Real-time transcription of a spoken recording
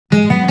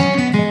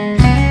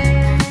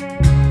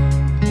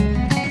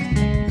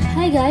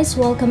guys,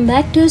 welcome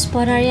back to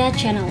Spotaria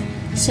channel.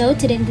 So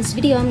today in this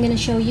video I'm gonna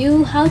show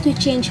you how to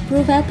change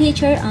profile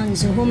picture on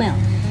Zoho Mail.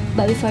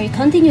 But before you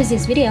continue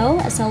this video,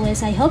 as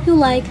always I hope you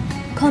like,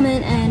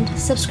 comment and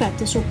subscribe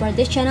to support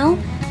this channel,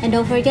 and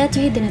don't forget to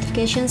hit the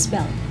notifications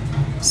bell.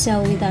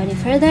 So without any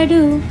further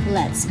ado,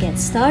 let's get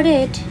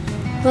started.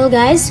 Well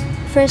guys,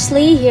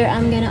 firstly here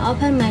I'm gonna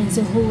open my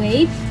Zoho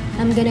Wave.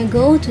 I'm gonna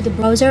go to the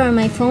browser on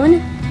my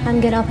phone.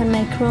 I'm gonna open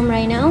my Chrome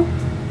right now,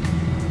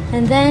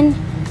 and then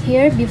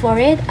here before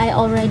it I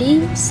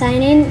already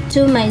signed in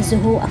to my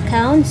Zoho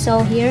account,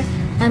 so here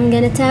I'm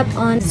gonna tap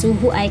on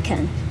Zoho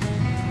icon,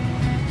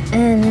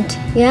 and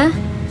yeah,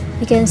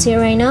 you can see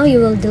right now you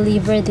will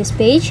deliver this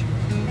page.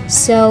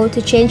 So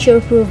to change your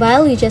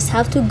profile, you just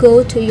have to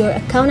go to your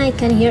account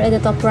icon here at the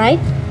top right,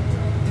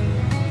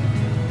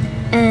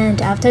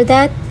 and after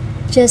that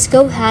just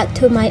go ahead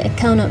to my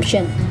account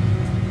option.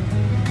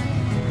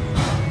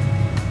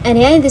 And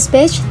here in this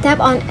page,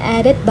 tap on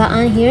edit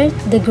button here,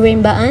 the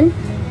green button.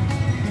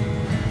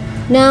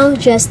 Now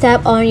just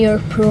tap on your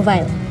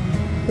profile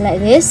like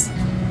this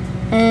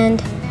and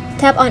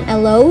tap on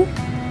allow.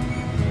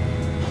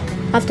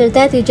 After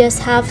that you just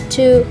have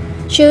to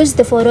choose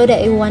the photo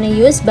that you want to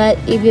use, but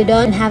if you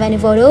don't have any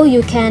photo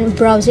you can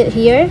browse it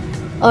here,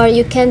 or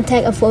you can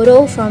take a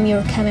photo from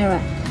your camera.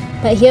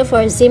 But here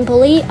for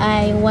simply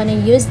I want to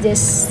use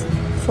this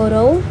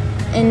photo,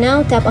 and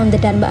now tap on the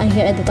done button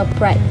here at the top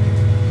right.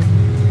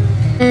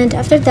 And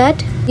after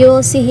that you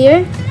will see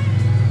here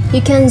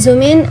you can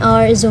zoom in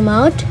or zoom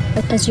out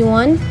as you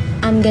want.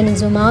 I'm gonna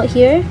zoom out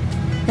here,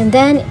 and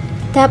then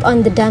tap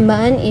on the done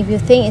button if you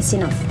think it's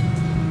enough.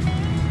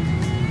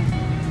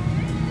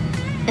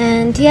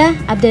 And yeah,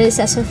 updated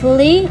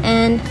successfully,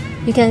 and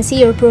you can see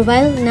your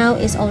profile now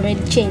is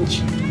already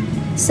changed.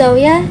 So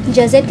yeah,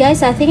 just it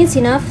guys, I think it's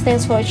enough.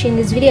 Thanks for watching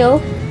this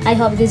video. I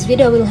hope this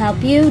video will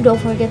help you. Don't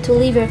forget to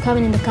leave your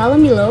comment in the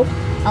column below.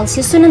 I'll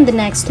see you soon on the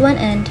next one,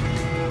 and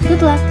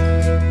good luck.